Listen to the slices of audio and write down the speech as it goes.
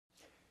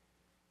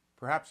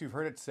Perhaps you've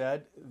heard it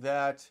said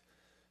that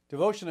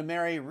devotion to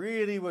Mary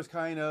really was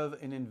kind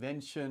of an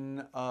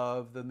invention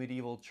of the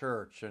medieval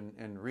church,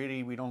 and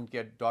really we don't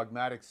get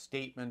dogmatic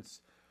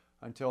statements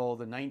until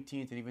the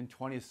 19th and even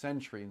 20th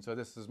century. And so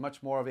this is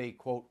much more of a,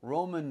 quote,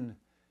 Roman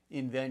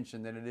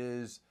invention than it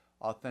is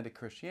authentic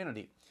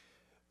Christianity.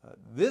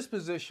 This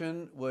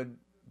position would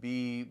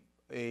be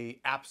an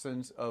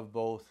absence of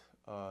both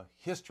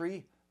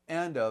history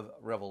and of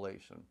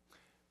revelation.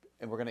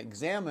 And we're going to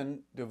examine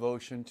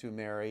devotion to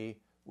Mary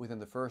within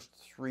the first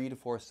 3 to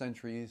 4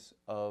 centuries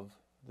of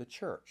the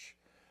church,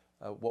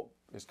 what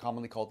is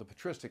commonly called the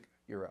patristic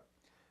era.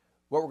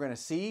 What we're going to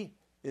see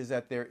is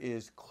that there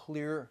is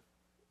clear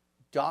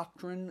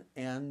doctrine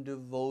and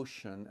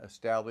devotion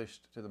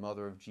established to the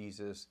Mother of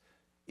Jesus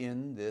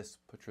in this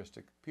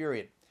patristic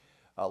period.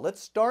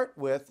 Let's start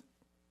with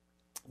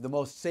the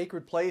most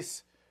sacred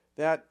place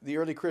that the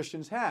early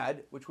Christians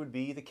had, which would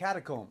be the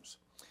catacombs.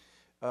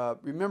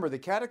 Remember, the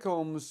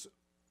catacombs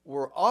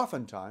were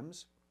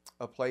oftentimes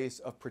a place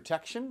of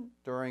protection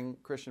during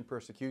Christian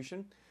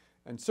persecution,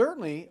 and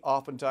certainly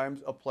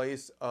oftentimes a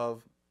place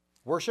of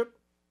worship,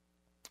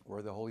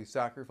 where the holy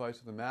sacrifice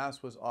of the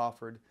Mass was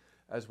offered,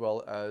 as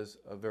well as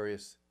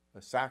various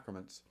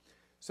sacraments.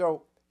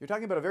 So you're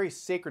talking about a very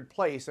sacred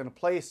place, and a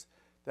place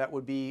that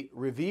would be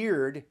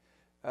revered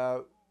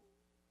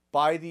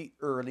by the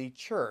early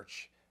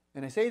church.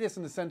 And I say this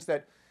in the sense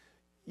that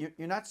you're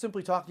not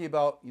simply talking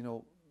about,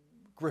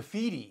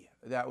 graffiti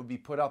that would be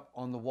put up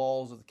on the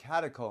walls of the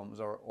catacombs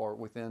or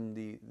within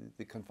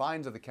the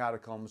confines of the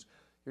catacombs.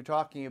 You're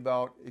talking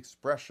about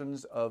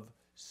expressions of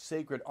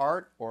sacred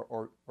art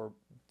or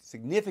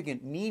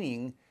significant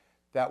meaning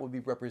that would be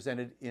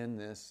represented in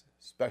this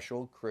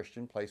special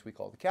Christian place we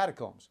call the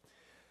catacombs.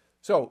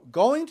 So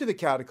going to the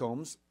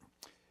catacombs,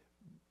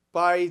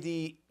 by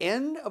the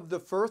end of the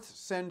 1st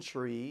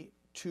century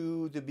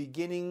to the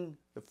beginning,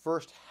 the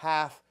first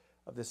half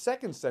of the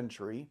 2nd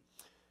century,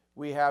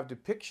 we have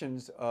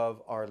depictions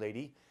of Our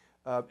Lady,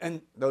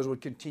 and those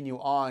would continue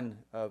on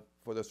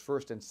for those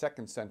 1st and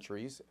 2nd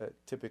centuries,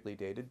 typically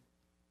dated.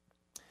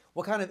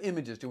 What kind of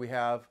images do we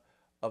have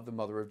of the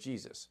Mother of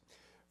Jesus?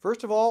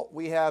 First of all,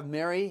 we have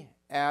Mary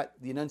at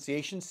the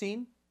Annunciation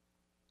scene.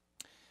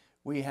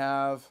 We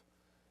have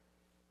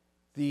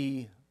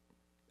the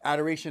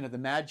adoration of the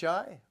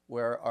Magi,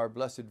 where our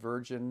Blessed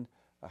Virgin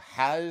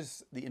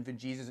has the infant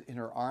Jesus in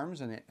her arms,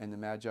 and the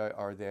Magi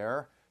are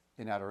there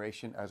in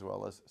adoration, as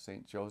well as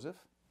St. Joseph.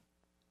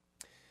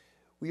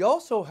 We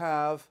also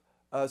have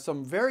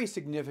some very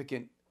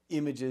significant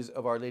images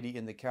of Our Lady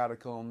in the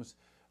catacombs.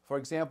 For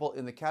example,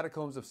 in the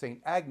catacombs of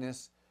St.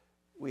 Agnes,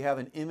 we have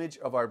an image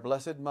of our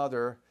Blessed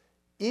Mother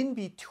in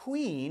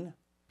between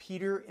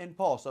Peter and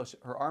Paul. So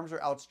her arms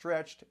are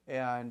outstretched,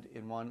 and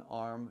in one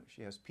arm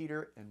she has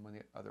Peter, and in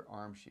the other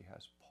arm she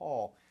has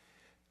Paul.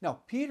 Now,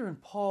 Peter and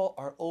Paul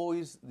are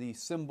always the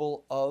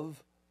symbol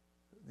of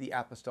the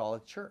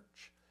apostolic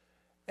church.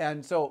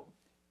 And so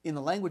in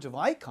the language of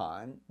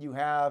icon, you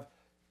have,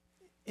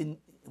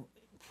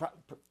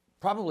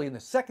 probably in the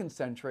 2nd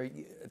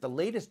century, at the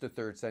latest the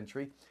 3rd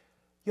century,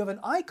 you have an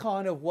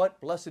icon of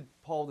what Blessed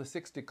Paul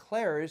VI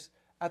declares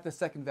at the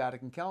Second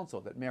Vatican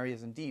Council, that Mary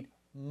is indeed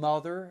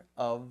Mother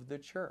of the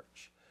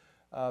Church.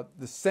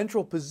 The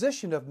central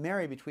position of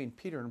Mary between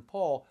Peter and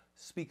Paul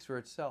speaks for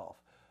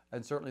itself.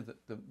 And certainly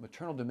the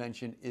maternal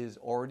dimension is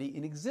already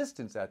in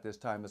existence at this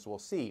time, as we'll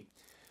see.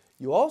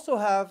 You also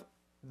have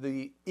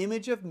the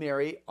image of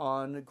Mary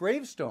on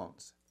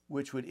gravestones,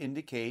 which would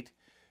indicate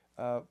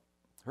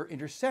her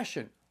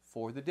intercession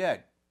for the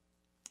dead.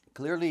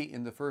 Clearly,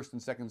 in the 1st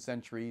and 2nd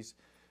centuries,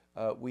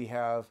 we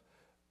have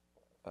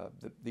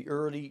the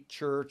early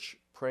church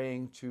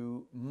praying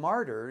to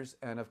martyrs,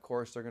 and of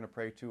course they're going to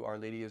pray to Our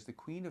Lady as the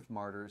Queen of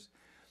Martyrs.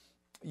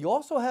 You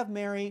also have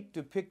Mary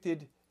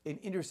depicted in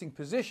interesting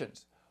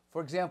positions.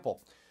 For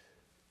example,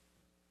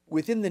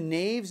 within the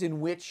naves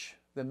in which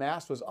the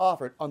Mass was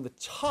offered, on the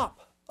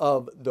top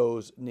of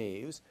those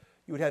naves,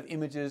 you would have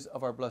images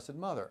of our Blessed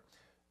Mother.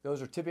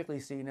 Those are typically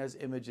seen as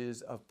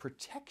images of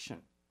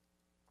protection.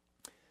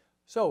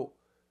 So,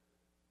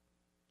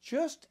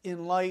 just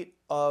in light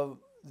of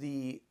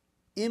the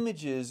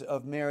images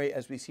of Mary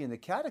as we see in the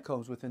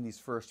catacombs within these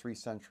first 3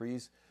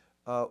 centuries,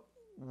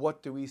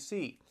 what do we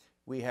see?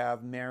 We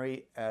have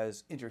Mary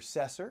as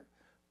intercessor.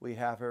 We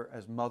have her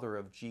as Mother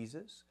of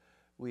Jesus.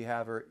 We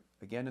have her,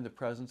 again, in the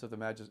presence of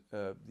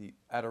the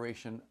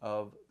adoration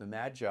of the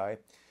Magi.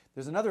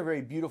 There's another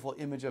very beautiful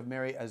image of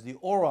Mary as the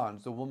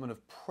Orans, the woman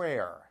of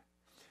prayer.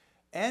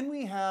 And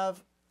we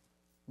have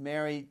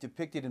Mary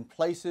depicted in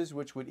places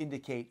which would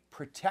indicate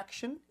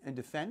protection and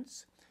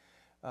defense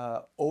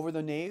over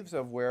the naves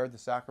of where the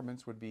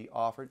sacraments would be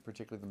offered,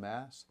 particularly the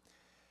Mass.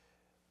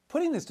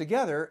 Putting this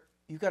together,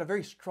 you've got a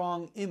very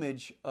strong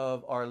image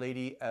of Our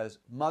Lady as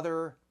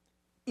Mother,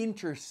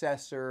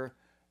 Intercessor,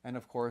 and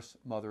of course,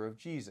 Mother of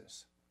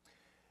Jesus.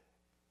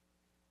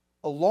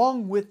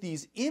 Along with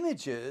these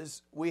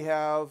images, we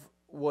have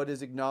what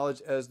is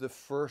acknowledged as the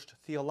first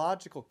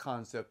theological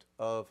concept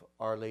of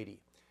Our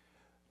Lady.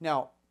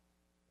 Now,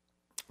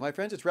 my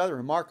friends, it's rather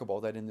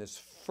remarkable that in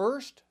this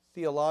first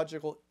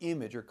theological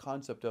image or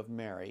concept of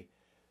Mary,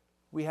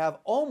 we have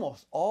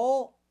almost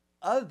all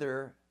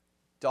other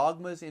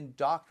dogmas and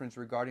doctrines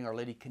regarding Our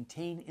Lady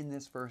contained in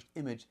this first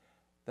image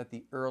that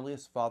the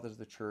earliest fathers of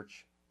the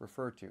church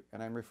refer to.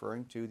 And I'm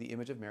referring to the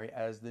image of Mary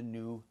as the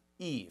new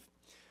Eve.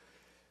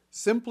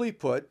 Simply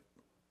put,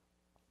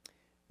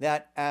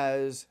 that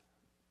as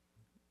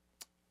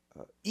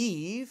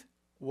Eve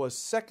was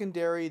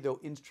secondary, though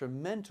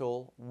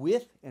instrumental,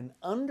 with and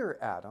under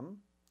Adam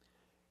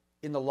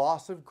in the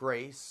loss of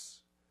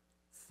grace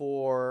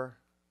for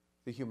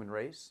the human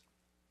race,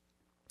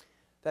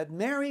 that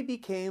Mary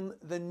became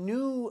the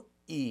new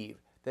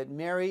Eve, that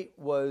Mary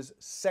was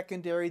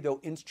secondary, though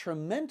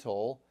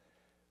instrumental,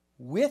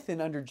 with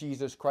and under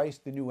Jesus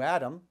Christ, the new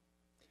Adam,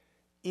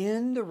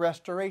 in the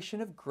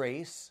restoration of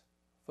grace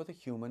for the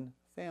human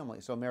family.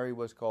 So Mary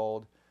was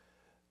called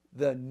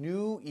the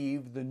new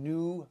Eve, the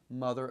new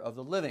mother of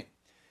the living.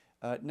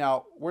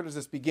 Now, where does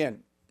this begin?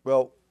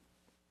 Well,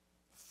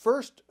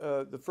 first,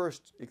 the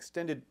first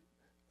extended,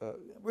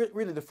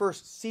 really the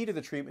first seed of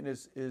the treatment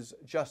is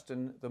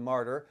Justin the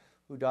martyr,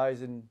 who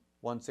dies in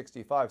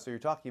 165. So you're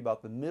talking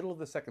about the middle of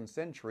the 2nd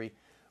century,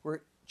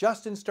 where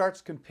Justin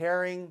starts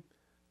comparing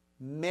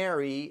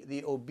Mary,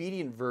 the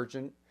obedient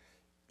virgin,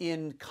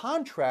 in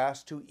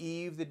contrast to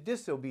Eve, the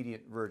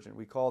disobedient virgin.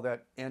 We call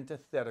that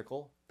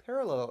antithetical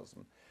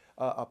parallelism.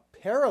 A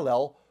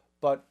parallel,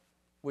 but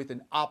with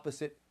an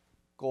opposite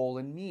goal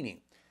and meaning.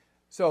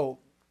 So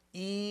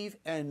Eve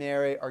and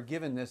Mary are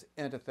given this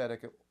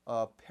antithetical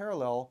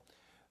parallel.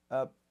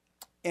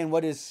 And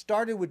what is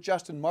started with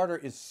Justin Martyr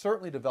is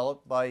certainly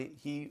developed by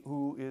he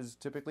who is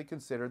typically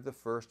considered the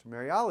first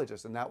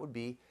Mariologist, and that would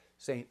be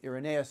St.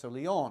 Irenaeus of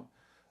Lyon.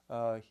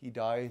 He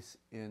dies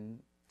in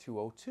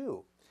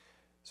 202.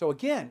 So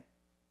again,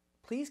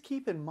 please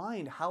keep in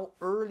mind how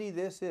early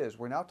this is.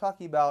 We're now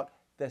talking about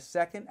the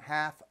second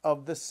half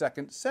of the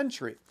 2nd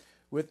century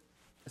with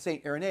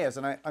St. Irenaeus.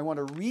 And I want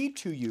to read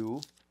to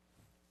you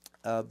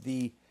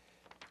the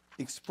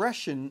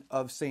expression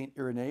of St.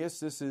 Irenaeus.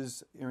 This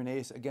is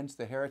Irenaeus Against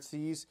the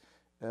Heresies,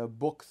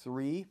 Book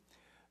 3.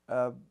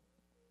 And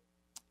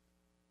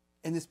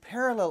this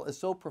parallel is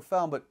so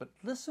profound, but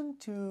listen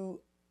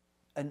to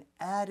an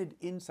added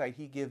insight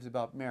he gives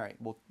about Mary.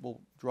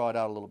 We'll draw it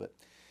out a little bit.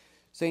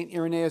 St.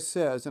 Irenaeus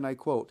says, and I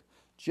quote,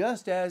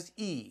 "Just as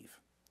Eve,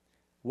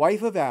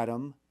 wife of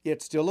Adam,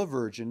 yet still a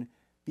virgin,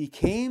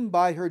 became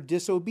by her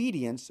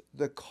disobedience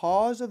the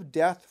cause of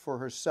death for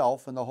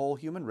herself and the whole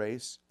human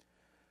race,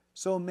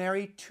 so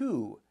Mary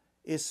too,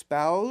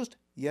 espoused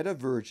yet a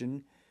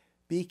virgin,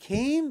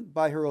 became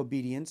by her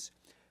obedience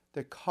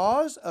the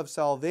cause of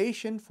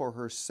salvation for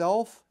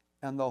herself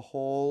and the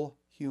whole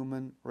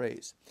human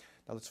race."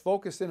 Now let's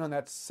focus in on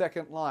that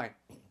second line.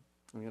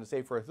 I'm going to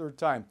say for a third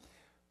time,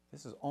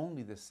 this is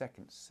only the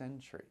 2nd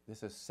century.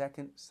 This is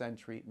 2nd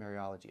century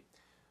Mariology.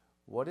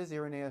 What does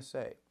Irenaeus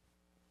say?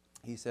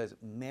 He says,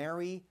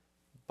 Mary,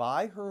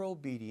 by her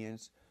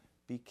obedience,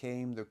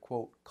 became the,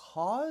 quote,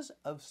 cause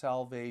of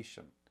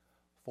salvation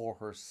for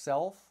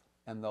herself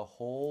and the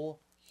whole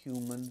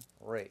human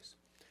race.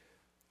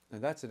 Now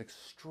that's an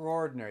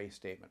extraordinary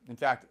statement. In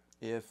fact,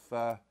 if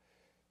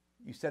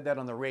you said that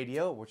on the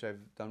radio, which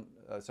I've done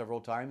several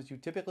times, you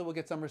typically will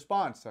get some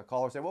response. A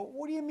caller will say, well,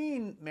 what do you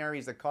mean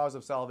Mary's the cause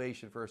of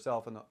salvation for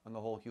herself and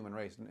the whole human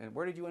race? And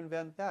where did you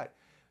invent that?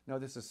 No,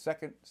 this is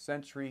 2nd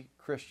century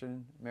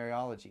Christian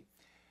Mariology.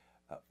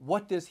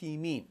 What does he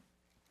mean?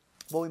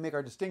 Well, we make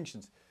our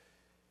distinctions.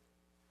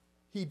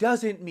 He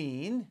doesn't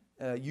mean,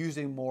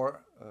 using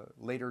more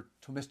later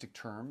Thomistic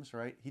terms,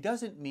 right? He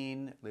doesn't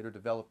mean, later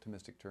developed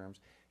Thomistic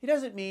terms, he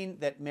doesn't mean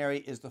that Mary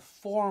is the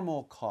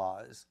formal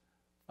cause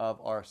of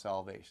our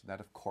salvation. That,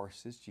 of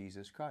course, is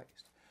Jesus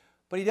Christ.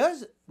 But he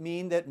does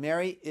mean that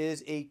Mary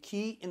is a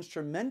key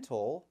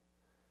instrumental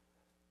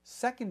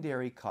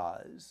secondary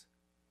cause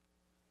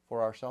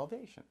for our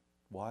salvation.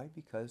 Why?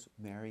 Because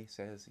Mary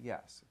says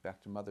yes.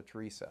 Back to Mother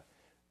Teresa.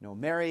 No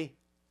Mary,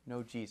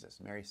 no Jesus.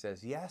 Mary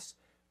says yes,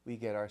 we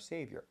get our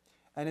Savior.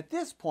 And at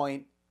this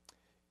point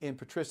in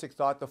patristic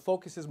thought, the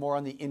focus is more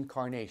on the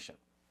incarnation.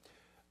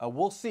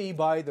 We'll see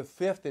by the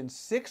 5th and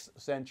 6th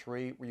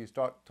century, where you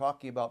start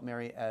talking about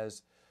Mary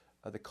as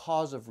the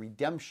cause of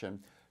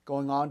redemption,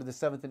 going on to the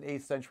 7th and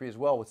 8th century as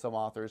well with some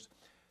authors,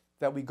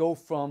 that we go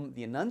from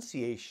the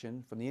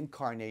Annunciation, from the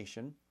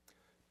Incarnation,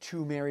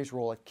 to Mary's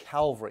role at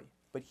Calvary.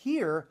 But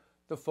here,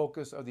 the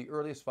focus of the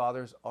earliest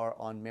fathers are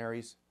on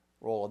Mary's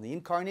role in the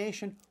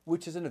Incarnation,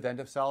 which is an event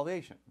of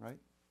salvation, right?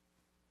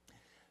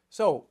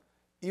 So,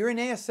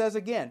 Irenaeus says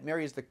again,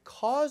 Mary is the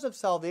cause of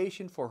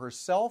salvation for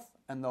herself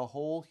and the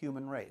whole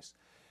human race.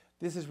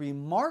 This is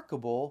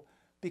remarkable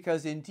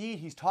because indeed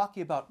he's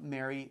talking about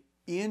Mary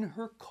in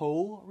her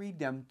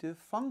co-redemptive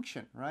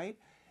function, right?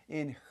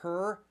 In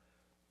her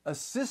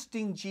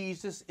assisting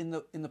Jesus in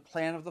the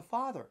plan of the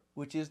Father,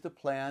 which is the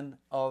plan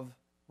of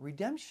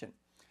redemption.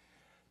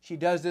 She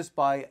does this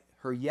by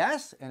her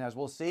yes, and as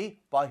we'll see,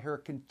 by her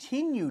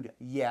continued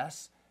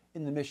yes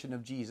in the mission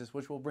of Jesus,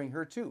 which will bring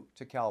her to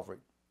Calvary.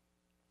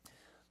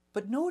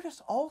 But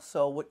notice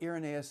also what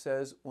Irenaeus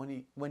says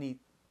when he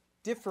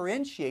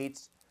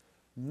differentiates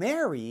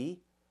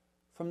Mary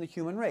from the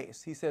human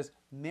race. He says,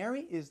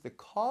 Mary is the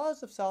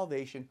cause of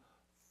salvation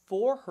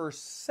for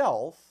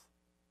herself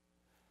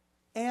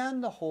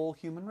and the whole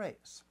human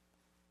race.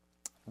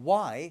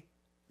 Why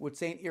would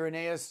St.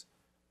 Irenaeus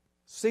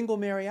single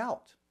Mary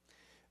out?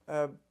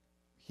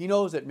 He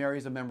knows that Mary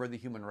is a member of the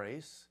human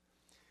race.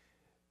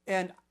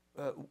 And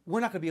we're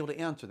not going to be able to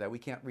answer that. We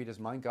can't read his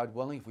mind. God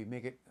willing, if we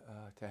make it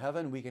to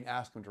heaven, we can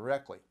ask him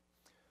directly.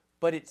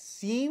 But it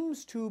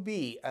seems to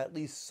be at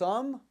least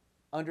some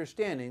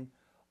understanding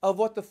of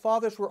what the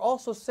fathers were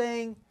also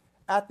saying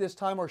at this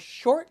time or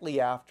shortly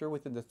after,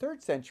 within the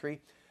 3rd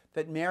century,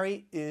 that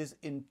Mary is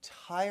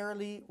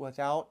entirely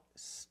without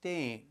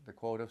stain, the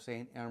quote of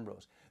St.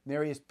 Ambrose.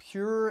 Mary is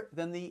purer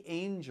than the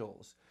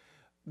angels.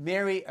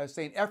 Mary, as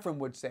St. Ephrem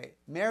would say,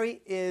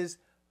 Mary is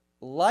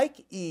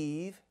like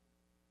Eve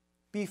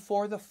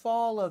before the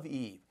fall of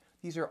Eve.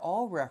 These are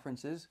all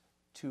references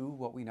to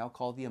what we now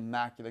call the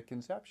Immaculate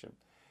Conception.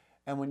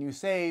 And when you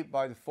say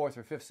by the 4th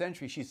or 5th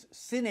century she's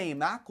sine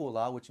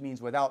macula, which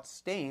means without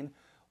stain,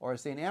 or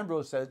as St.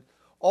 Ambrose said,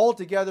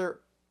 altogether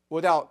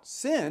without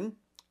sin,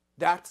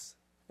 that's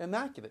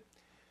immaculate.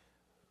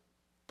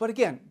 But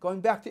again,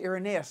 going back to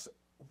Irenaeus,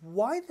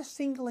 why the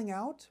singling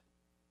out?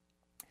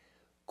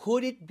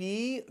 Could it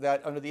be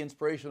that under the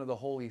inspiration of the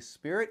Holy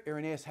Spirit,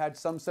 Irenaeus had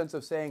some sense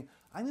of saying,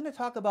 I'm going to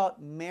talk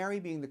about Mary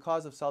being the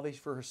cause of salvation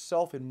for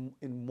herself in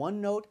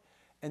one note,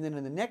 and then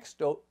in the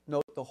next note,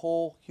 the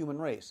whole human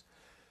race.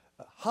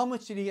 How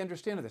much did he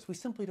understand of this? We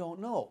simply don't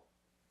know,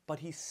 but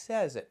he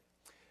says it.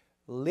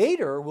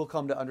 Later, we'll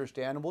come to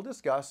understand, and we'll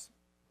discuss,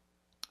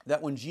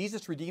 that when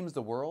Jesus redeems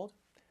the world,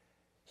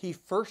 he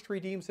first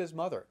redeems his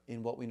mother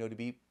in what we know to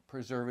be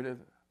preservative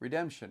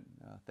redemption,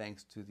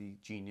 thanks to the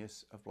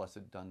genius of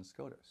Blessed Duns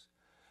Scotus.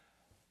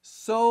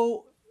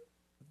 So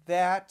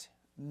that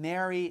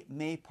Mary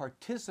may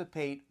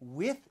participate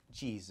with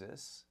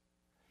Jesus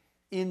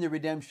in the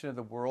redemption of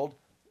the world,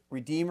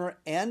 Redeemer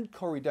and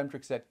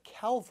co-redemptrix at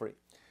Calvary.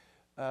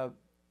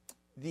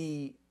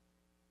 The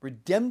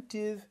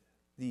redemptive,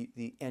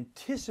 the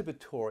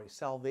anticipatory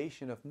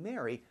salvation of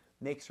Mary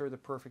makes her the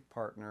perfect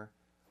partner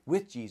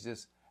with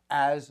Jesus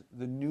as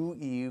the new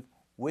Eve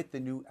with the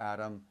new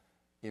Adam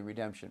in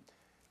redemption.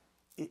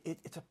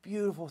 It's a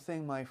beautiful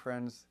thing, my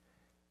friends,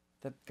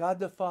 that God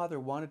the Father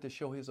wanted to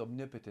show his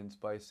omnipotence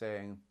by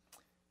saying,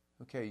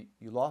 okay,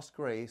 you lost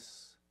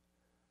grace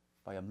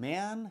by a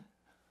man,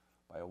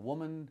 by a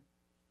woman,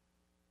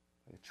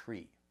 by a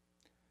tree.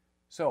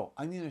 So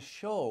I'm going to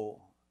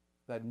show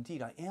that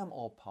indeed I am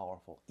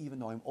all-powerful, even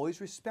though I'm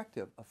always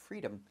respective of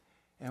freedom.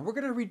 And we're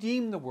going to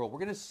redeem the world. We're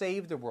going to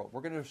save the world.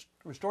 We're going to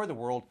restore the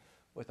world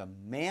with a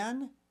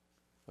man,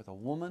 with a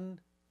woman,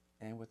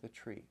 and with a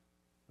tree.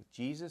 With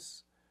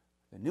Jesus,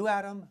 the new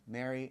Adam,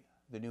 Mary,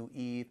 the new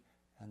Eve,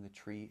 and the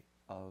tree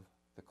of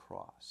the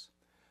cross.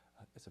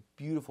 It's a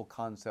beautiful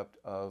concept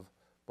of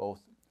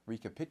both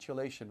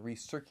recapitulation,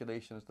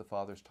 recirculation, as the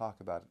fathers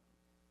talk about it.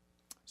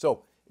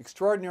 So,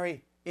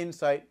 extraordinary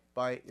insight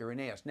by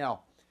Irenaeus.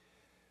 Now,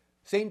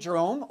 St.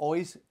 Jerome,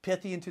 always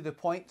pithy and to the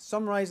point,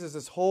 summarizes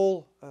this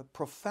whole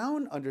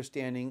profound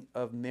understanding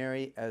of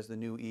Mary as the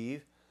new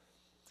Eve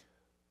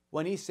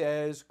when he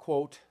says,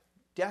 quote,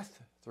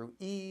 death through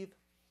Eve,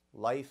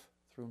 life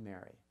through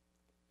Mary.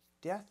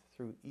 Death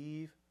through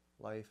Eve,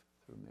 life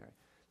through Mary.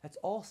 That's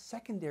all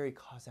secondary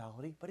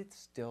causality, but it's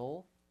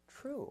still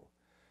true.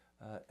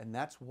 And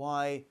that's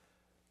why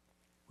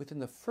within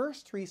the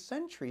first 3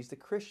 centuries, the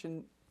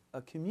Christian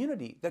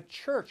community, the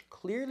church,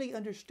 clearly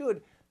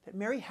understood that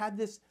Mary had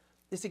this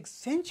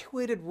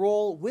accentuated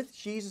role with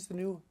Jesus, the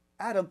new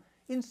Adam,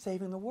 in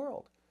saving the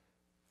world.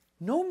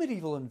 No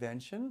medieval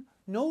invention,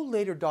 no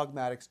later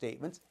dogmatic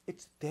statements.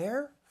 It's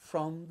there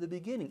from the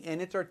beginning.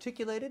 And it's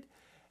articulated,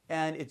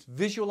 and it's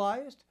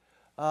visualized,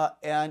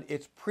 and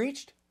it's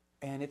preached,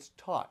 and it's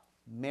taught.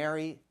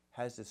 Mary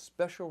has this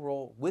special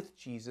role with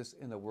Jesus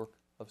in the work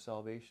of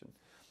salvation.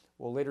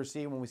 We'll later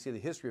see, when we see the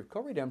history of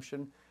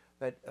co-redemption,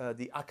 that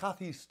the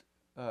Akathist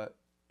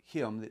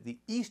hymn, the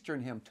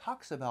Eastern hymn,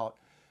 talks about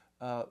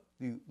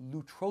the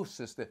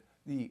lutrosis,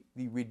 the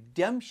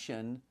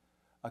redemption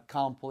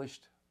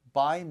accomplished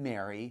by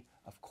Mary,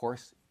 of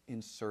course,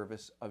 in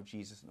service of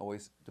Jesus and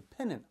always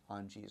dependent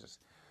on Jesus.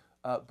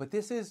 But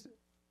this is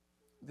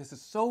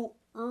so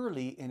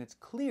early, and it's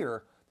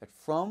clear that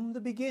from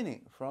the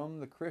beginning, from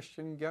the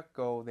Christian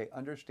get-go, they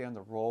understand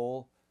the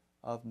role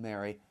of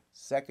Mary,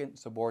 second,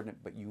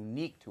 subordinate, but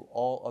unique to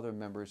all other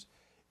members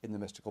in the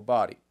mystical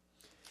body.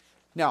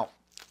 Now,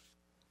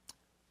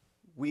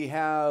 we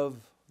have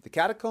the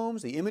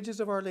catacombs, the images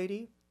of Our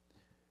Lady.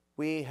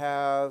 We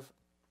have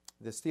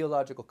this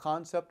theological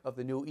concept of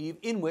the new Eve,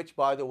 in which,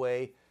 by the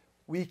way,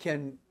 we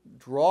can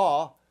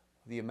draw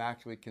the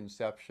Immaculate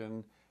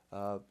Conception,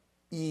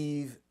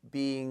 Eve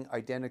being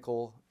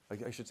identical,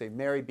 I should say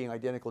Mary being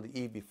identical to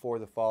Eve before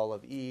the fall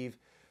of Eve.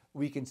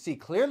 We can see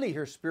clearly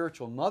her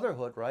spiritual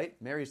motherhood, right?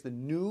 Mary's the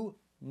new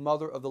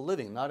mother of the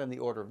living, not in the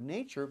order of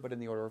nature, but in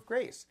the order of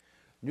grace.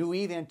 New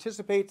Eve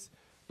anticipates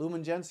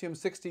Lumen Gentium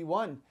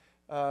 61.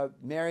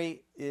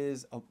 Mary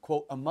is,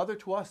 quote, a mother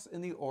to us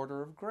in the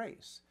order of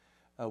grace.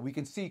 We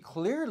can see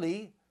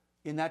clearly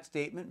in that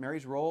statement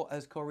Mary's role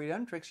as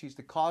co-redemptrix. She's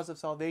the cause of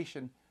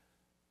salvation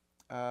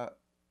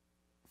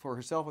for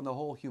herself and the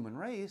whole human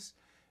race.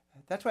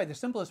 That's why the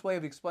simplest way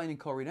of explaining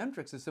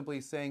co-redemptrix is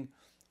simply saying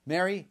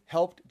Mary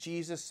helped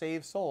Jesus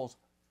save souls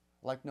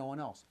like no one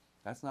else.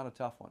 That's not a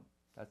tough one.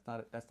 That's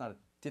not a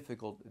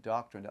difficult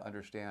doctrine to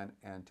understand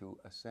and to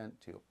assent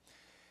to.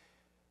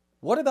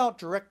 What about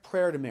direct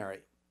prayer to Mary?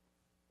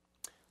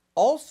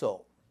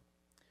 Also,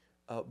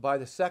 by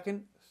the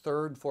 2nd,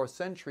 3rd, 4th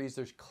centuries,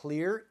 there's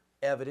clear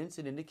evidence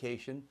and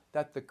indication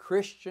that the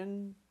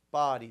Christian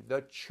body,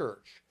 the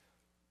church,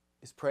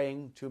 is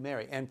praying to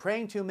Mary. And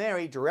praying to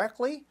Mary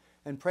directly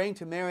and praying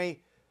to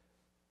Mary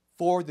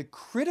for the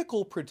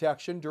critical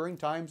protection during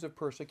times of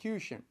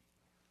persecution.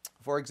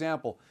 For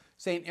example,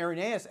 St.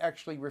 Irenaeus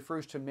actually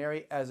refers to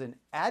Mary as an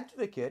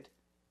advocate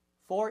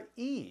for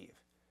Eve.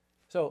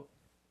 So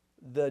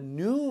the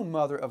new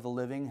mother of the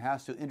living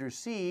has to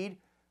intercede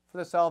for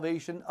the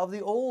salvation of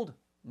the old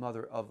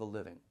mother of the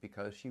living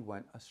because she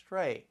went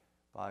astray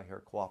by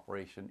her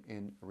cooperation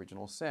in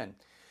original sin.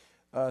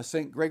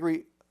 St.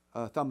 Gregory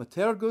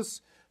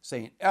Thaumaturgus,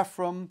 St.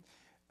 Ephraim,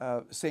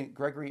 St.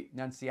 Gregory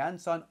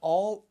Nazianzen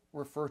all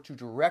refer to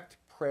direct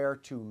prayer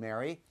to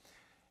Mary.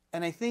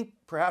 And I think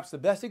perhaps the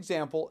best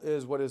example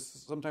is what is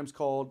sometimes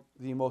called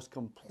the most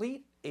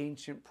complete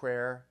ancient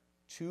prayer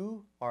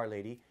to Our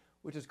Lady,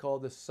 which is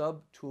called the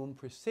Sub Tuum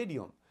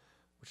Presidium,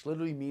 which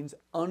literally means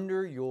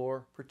under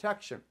your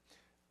protection.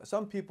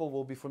 Some people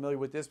will be familiar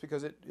with this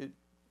because it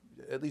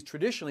at least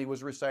traditionally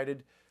was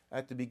recited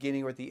at the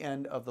beginning or at the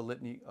end of the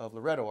Litany of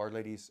Loretto, Our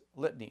Lady's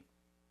Litany.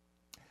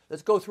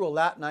 Let's go through a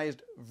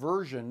Latinized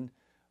version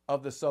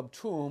of the Sub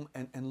Tuum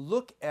and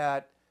look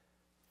at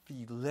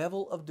the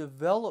level of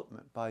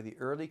development by the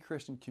early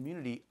Christian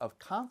community of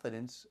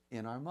confidence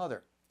in our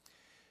Mother.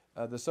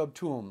 The Sub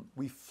Tuum: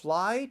 we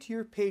fly to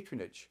your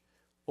patronage,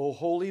 O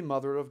Holy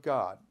Mother of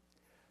God.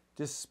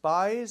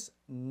 Despise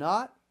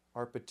not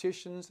our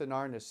petitions and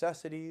our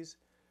necessities,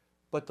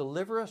 but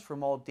deliver us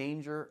from all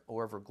danger, O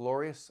ever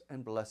glorious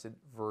and blessed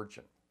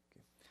Virgin.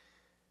 Okay.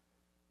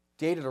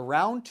 Dated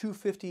around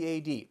 250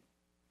 AD.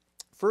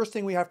 First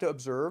thing we have to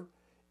observe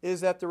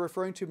is that they're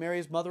referring to Mary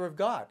as Mother of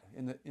God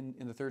in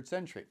the 3rd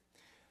century.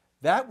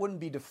 That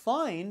wouldn't be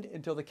defined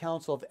until the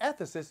Council of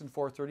Ephesus in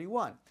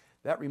 431.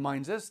 That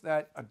reminds us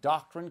that a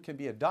doctrine can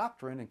be a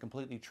doctrine and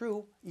completely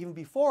true even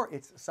before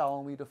it's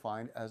solemnly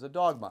defined as a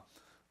dogma.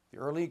 The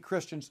early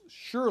Christians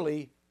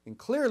surely and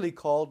clearly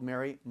called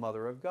Mary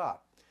Mother of God.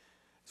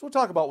 So we'll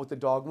talk about with the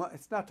dogma.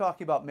 It's not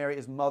talking about Mary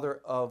as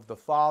Mother of the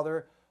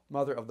Father,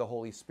 Mother of the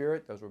Holy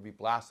Spirit. Those would be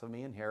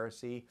blasphemy and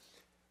heresy.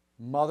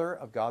 Mother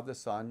of God the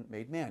Son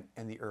made man.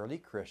 And the early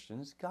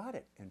Christians got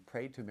it and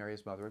prayed to Mary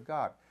as Mother of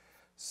God.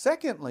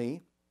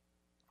 Secondly,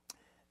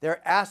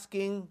 they're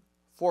asking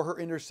for her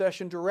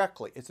intercession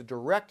directly. It's a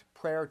direct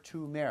prayer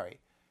to Mary.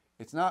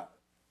 It's not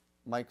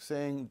like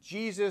saying,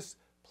 Jesus,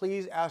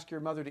 please ask your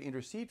mother to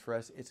intercede for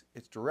us.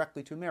 It's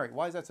directly to Mary.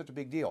 Why is that such a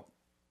big deal?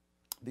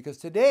 Because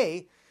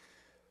today,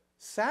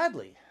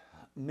 sadly,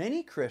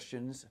 many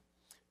Christians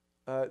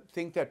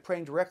think that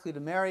praying directly to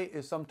Mary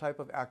is some type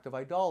of act of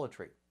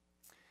idolatry.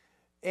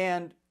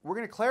 And we're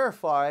going to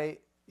clarify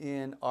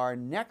in our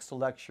next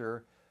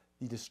lecture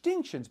the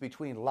distinctions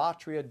between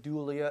latria,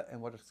 dulia,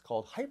 and what is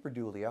called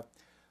hyperdulia.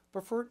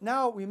 But for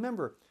now,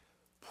 remember,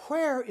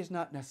 prayer is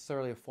not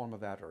necessarily a form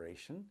of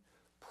adoration.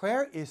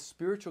 Prayer is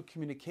spiritual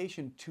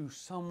communication to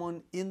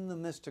someone in the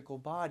mystical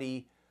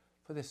body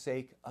for the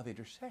sake of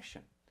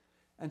intercession.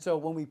 And so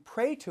when we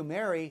pray to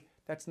Mary,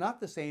 that's not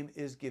the same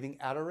as giving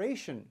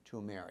adoration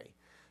to Mary.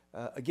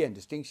 Again,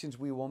 distinctions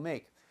we will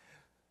make.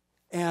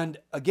 And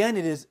again,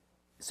 it is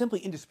simply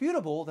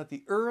indisputable that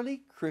the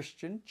early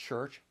Christian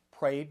church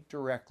prayed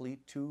directly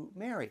to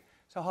Mary.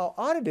 So how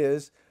odd it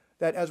is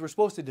that as we're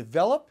supposed to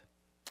develop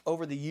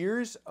over the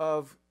years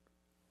of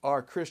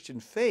our Christian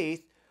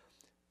faith,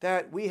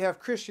 that we have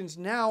Christians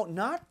now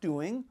not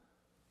doing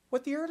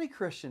what the early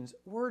Christians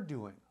were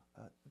doing.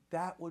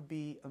 That would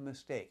be a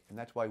mistake. And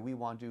that's why we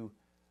want to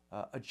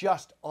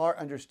adjust our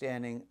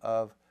understanding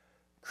of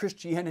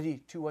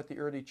Christianity to what the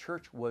early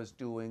church was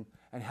doing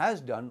and has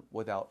done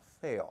without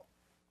fail.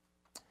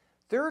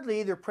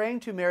 Thirdly, they're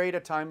praying to Mary at a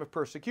time of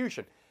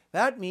persecution.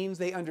 That means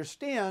they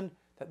understand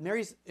that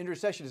Mary's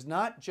intercession is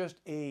not just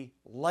a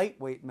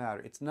lightweight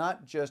matter. It's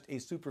not just a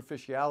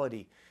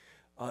superficiality.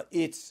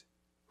 It's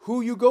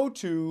who you go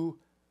to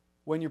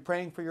when you're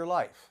praying for your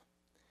life.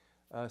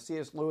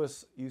 C.S.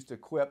 Lewis used to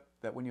quip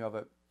that when you have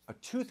a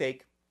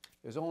toothache,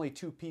 there's only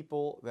two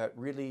people that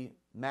really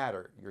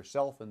matter,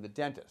 yourself and the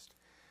dentist.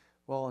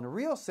 Well, in a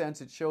real sense,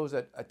 it shows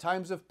that at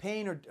times of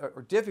pain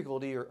or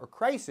difficulty or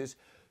crisis,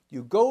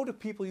 you go to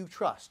people you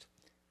trust.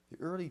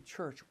 The early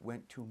church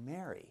went to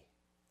Mary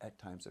at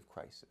times of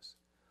crisis.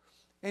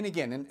 And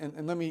again,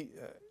 and let me,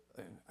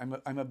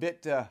 I'm a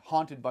bit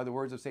haunted by the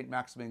words of St.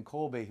 Maximin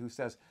Kolbe, who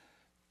says,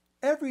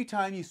 every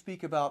time you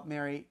speak about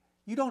Mary,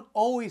 you don't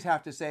always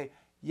have to say,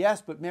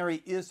 yes, but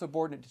Mary is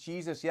subordinate to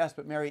Jesus. Yes,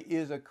 but Mary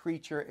is a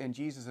creature and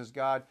Jesus is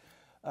God.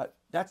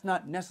 That's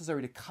not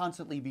necessary to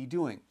constantly be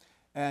doing.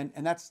 And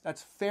that's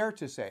fair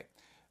to say.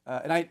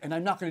 And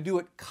I'm not going to do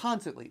it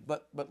constantly,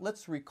 but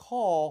let's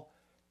recall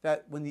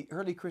that when the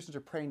early Christians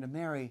are praying to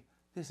Mary,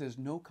 this is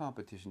no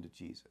competition to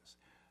Jesus.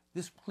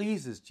 This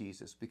pleases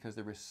Jesus because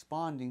they're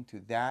responding to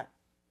that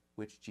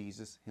which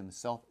Jesus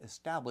himself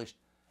established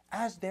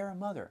as their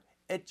mother.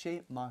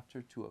 Ecce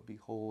mater tua,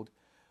 behold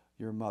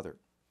your mother.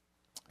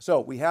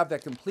 So we have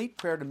that complete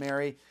prayer to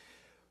Mary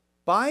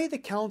by the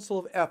Council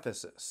of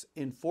Ephesus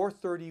in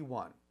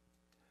 431.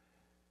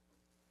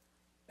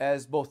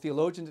 As both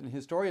theologians and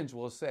historians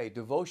will say,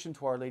 devotion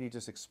to Our Lady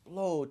just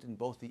explodes in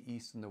both the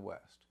East and the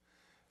West.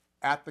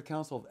 At the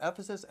Council of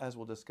Ephesus, as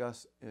we'll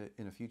discuss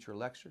in a future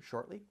lecture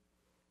shortly,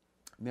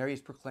 Mary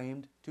is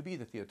proclaimed to be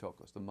the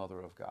Theotokos, the Mother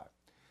of God.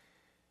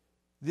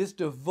 This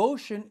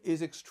devotion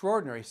is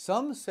extraordinary.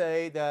 Some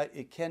say that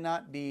it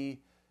cannot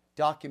be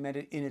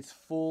documented in its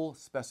full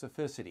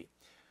specificity.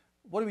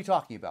 What are we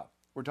talking about?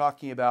 We're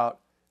talking about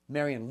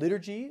Marian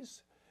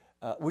liturgies,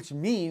 which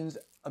means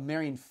a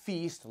Marian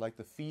feast, like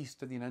the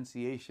Feast of the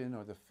Annunciation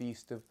or the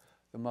Feast of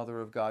the Mother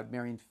of God,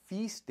 Marian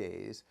feast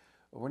days.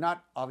 We're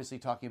not obviously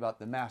talking about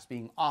the Mass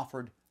being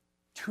offered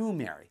to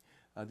Mary.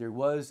 There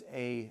was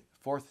a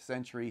 4th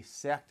century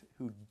sect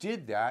who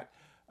did that.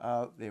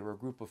 They were a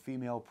group of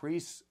female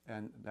priests,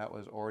 and that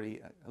was already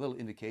a little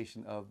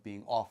indication of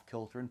being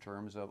off-kilter in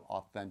terms of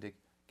authentic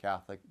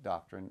Catholic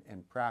doctrine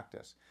and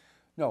practice.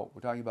 No,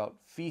 we're talking about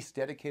feasts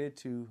dedicated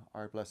to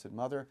our Blessed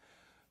Mother.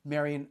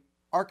 Marian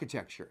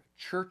architecture,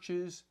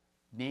 churches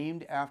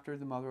named after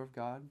the Mother of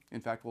God.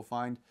 In fact, we'll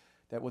find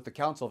that with the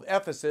Council of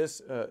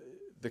Ephesus,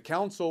 the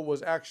council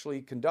was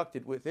actually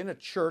conducted within a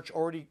church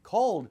already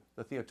called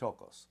the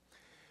Theotokos.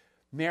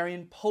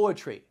 Marian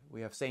poetry.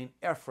 We have St.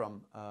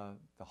 Ephraim,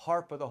 the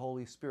harp of the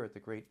Holy Spirit, the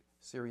great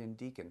Syrian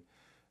deacon.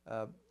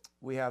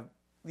 We have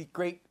the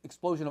great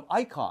explosion of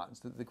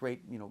icons, the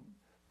great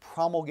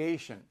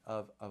promulgation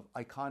of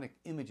iconic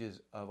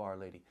images of Our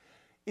Lady.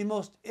 In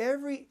most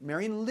every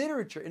Marian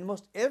literature, in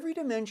most every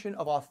dimension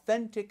of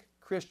authentic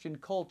Christian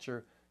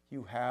culture,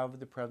 you have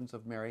the presence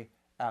of Mary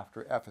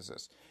after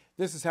Ephesus.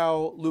 This is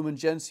how Lumen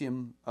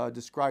Gentium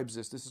describes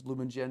this. This is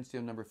Lumen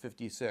Gentium number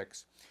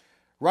 56.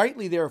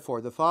 Rightly,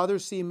 therefore, the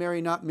fathers see Mary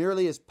not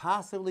merely as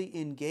passively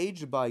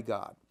engaged by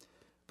God,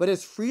 but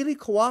as freely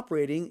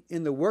cooperating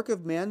in the work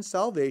of man's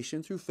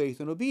salvation through faith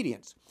and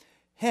obedience.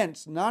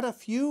 Hence, not a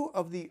few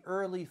of the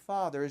early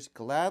fathers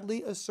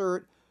gladly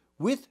assert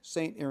with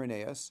St.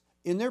 Irenaeus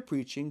in their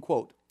preaching,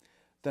 quote,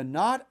 "The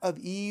knot of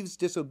Eve's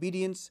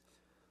disobedience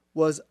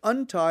was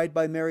untied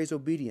by Mary's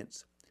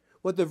obedience.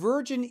 What the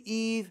Virgin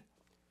Eve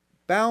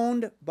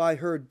bound by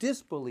her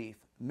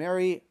disbelief,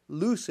 Mary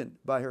loosened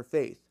by her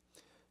faith.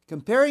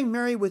 Comparing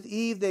Mary with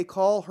Eve, they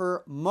call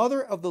her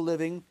Mother of the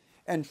Living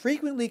and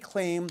frequently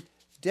claim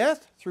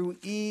death through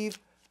Eve,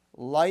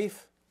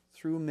 life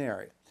through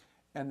Mary."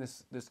 And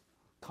this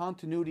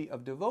continuity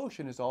of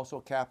devotion is also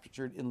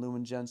captured in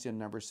Lumen Gentium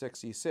number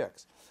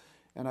 66.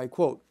 And I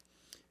quote,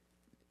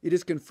 "It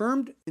is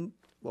confirmed in,"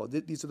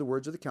 these are the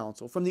words of the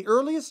council, "from the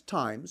earliest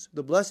times,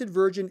 the Blessed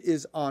Virgin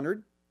is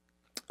honored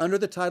under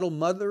the title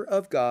Mother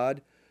of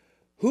God,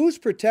 whose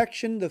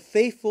protection the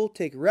faithful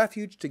take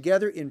refuge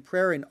together in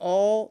prayer in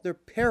all their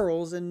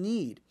perils and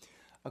need."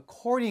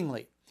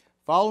 Accordingly,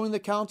 following the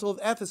Council of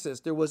Ephesus,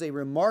 there was a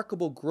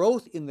remarkable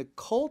growth in the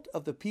cult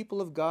of the people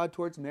of God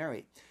towards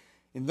Mary,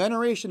 in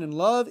veneration and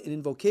love, in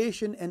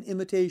invocation and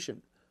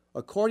imitation,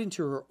 according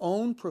to her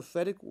own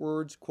prophetic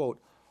words,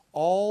 quote,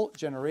 "All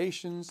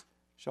generations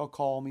shall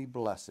call me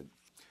blessed."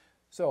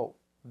 So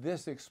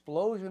this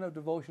explosion of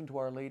devotion to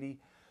Our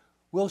Lady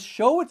will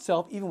show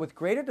itself even with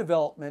greater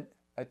development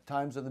at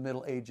times of the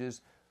Middle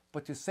Ages,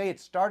 but to say it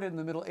started in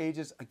the Middle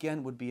Ages,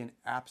 again, would be an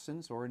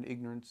absence or an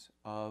ignorance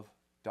of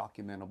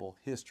documentable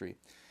history.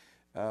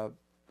 I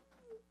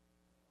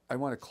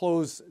want to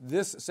close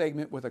this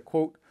segment with a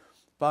quote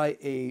by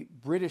a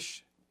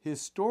British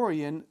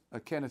historian,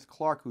 Kenneth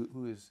Clark,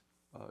 who is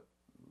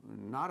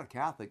not a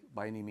Catholic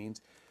by any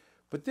means,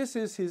 but this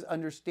is his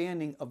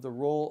understanding of the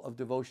role of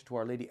devotion to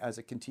Our Lady as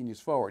it continues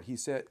forward. He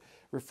said,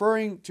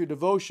 referring to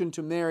devotion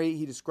to Mary,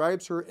 he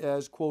describes her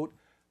as, quote,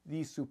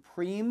 "the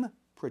supreme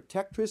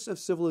protectress of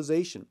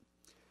civilization.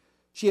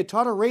 She had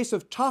taught a race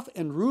of tough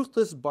and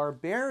ruthless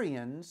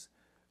barbarians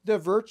the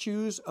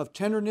virtues of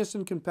tenderness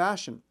and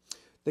compassion.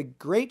 The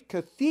great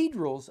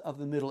cathedrals of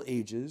the Middle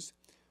Ages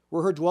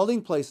were her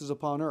dwelling places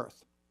upon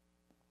earth.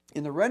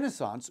 In the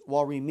Renaissance,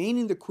 while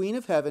remaining the Queen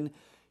of Heaven,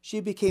 she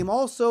became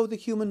also the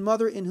human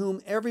mother in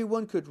whom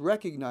everyone could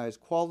recognize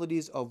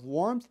qualities of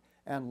warmth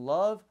and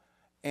love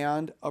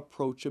and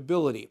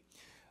approachability."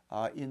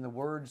 In the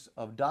words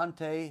of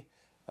Dante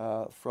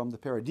from the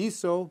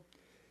Paradiso,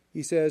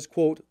 he says,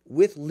 quote,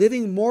 "With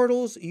living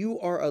mortals you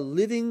are a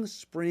living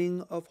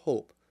spring of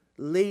hope.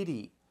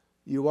 Lady,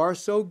 you are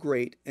so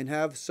great and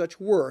have such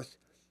worth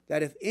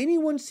that if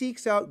anyone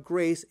seeks out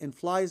grace and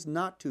flies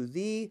not to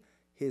thee,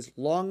 his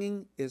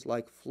longing is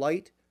like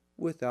flight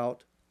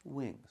without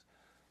wings."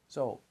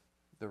 So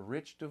the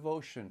rich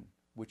devotion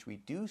which we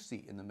do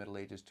see in the Middle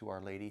Ages to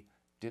Our Lady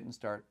didn't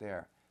start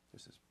there.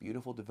 There's this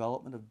beautiful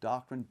development of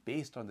doctrine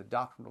based on the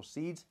doctrinal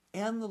seeds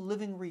and the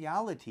living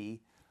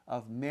reality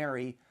of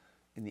Mary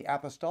in the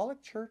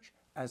apostolic church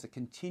as it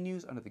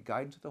continues under the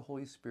guidance of the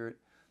Holy Spirit.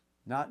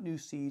 Not new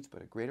seeds,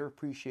 but a greater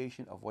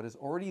appreciation of what is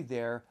already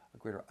there, a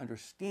greater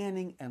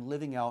understanding and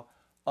living out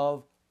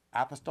of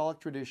apostolic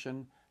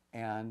tradition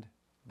and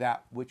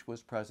that which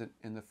was present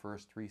in the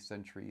first 3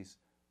 centuries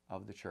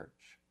of the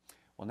church.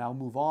 We'll now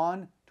move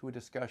on to a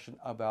discussion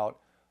about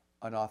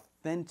an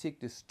authentic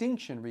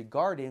distinction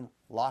regarding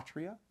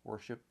latria,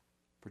 worship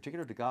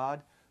particular to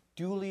God,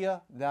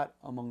 dulia, that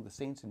among the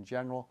saints in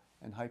general,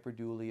 and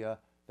hyperdulia,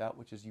 that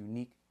which is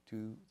unique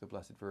to the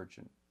Blessed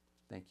Virgin.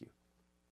 Thank you.